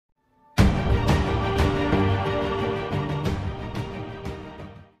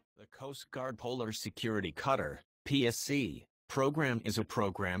Coast Guard Polar Security Cutter (PSC) program is a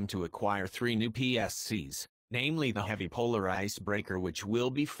program to acquire 3 new PSCs, namely the Heavy Polar Icebreaker, which will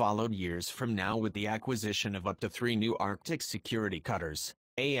be followed years from now with the acquisition of up to 3 new Arctic Security Cutters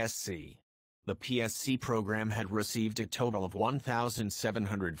 (ASC). The PSC program had received a total of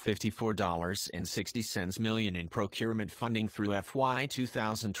 $1,754.60 million in procurement funding through FY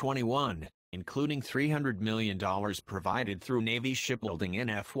 2021, including $300 million provided through Navy shipbuilding in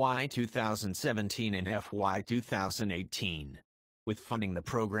FY 2017 and FY 2018. With funding the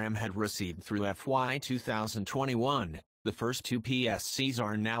program had received through FY 2021, the first 2 PSCs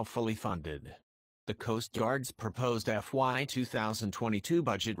are now fully funded. The Coast Guard's proposed FY 2022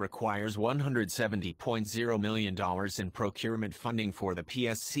 budget requires $170.0 million in procurement funding for the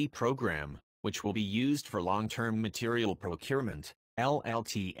PSC program, which will be used for long-term material procurement,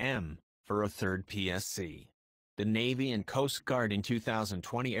 LLTM, for a third PSC. The Navy and Coast Guard in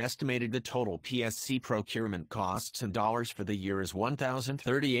 2020 estimated the total PSC procurement costs in dollars for the year as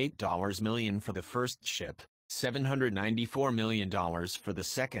 $1,038 million for the first ship, $794 million for the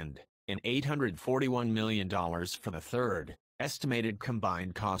second, and $841 million for the third, estimated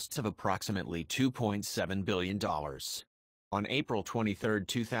combined costs of approximately $2.7 billion. On April 23,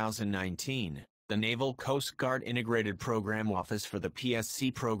 2019, the Naval Coast Guard Integrated Program Office for the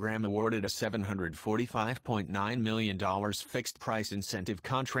PSC program awarded a $745.9 million fixed-price incentive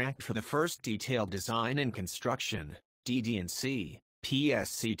contract for the first detailed design and construction, DD&C,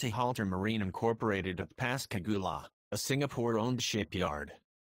 PSC to Halter Marine Incorporated at Pascagoula, a Singapore-owned shipyard.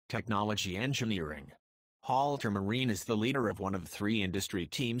 Technology Engineering. Halter Marine is the leader of one of 3 industry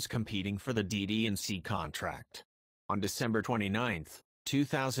teams competing for the DD&C contract. On December 29,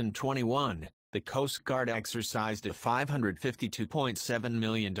 2021, the Coast Guard exercised a $552.7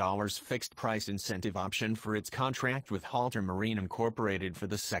 million fixed-price incentive option for its contract with Halter Marine Incorporated for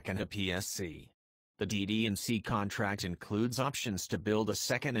the second PSC. The DD&C contract includes options to build a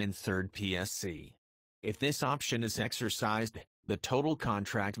second and third PSC. If this option is exercised, the total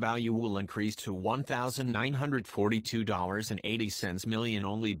contract value will increase to $1,942.80 million,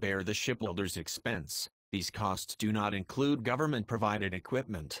 only bear the shipbuilder's expense. These costs do not include government-provided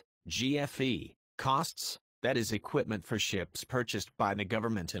equipment, GFE, costs, that is equipment for ships purchased by the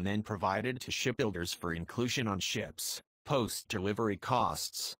government and then provided to shipbuilders for inclusion on ships, post-delivery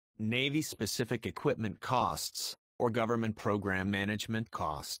costs, Navy-specific equipment costs, or government program management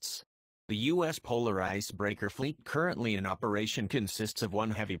costs. The U.S. Polar Icebreaker fleet currently in operation consists of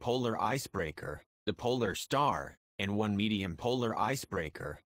 1 heavy polar icebreaker, the Polar Star, and 1 medium polar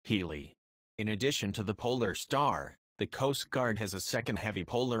icebreaker, Healy. In addition to the Polar Star, the Coast Guard has a second heavy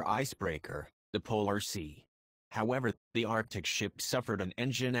polar icebreaker, the Polar Sea. However, the Arctic ship suffered an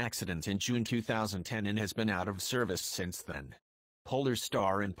engine accident in June 2010 and has been out of service since then. Polar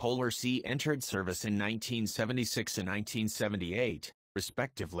Star and Polar Sea entered service in 1976 and 1978,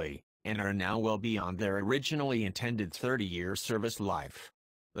 respectively, and are now well beyond their originally intended 30-year service life.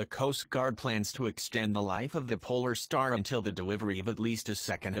 The Coast Guard plans to extend the life of the Polar Star until the delivery of at least a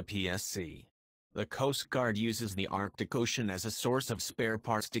second PSC. The Coast Guard uses the Arctic Ocean as a source of spare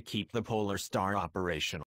parts to keep the Polar Star operational.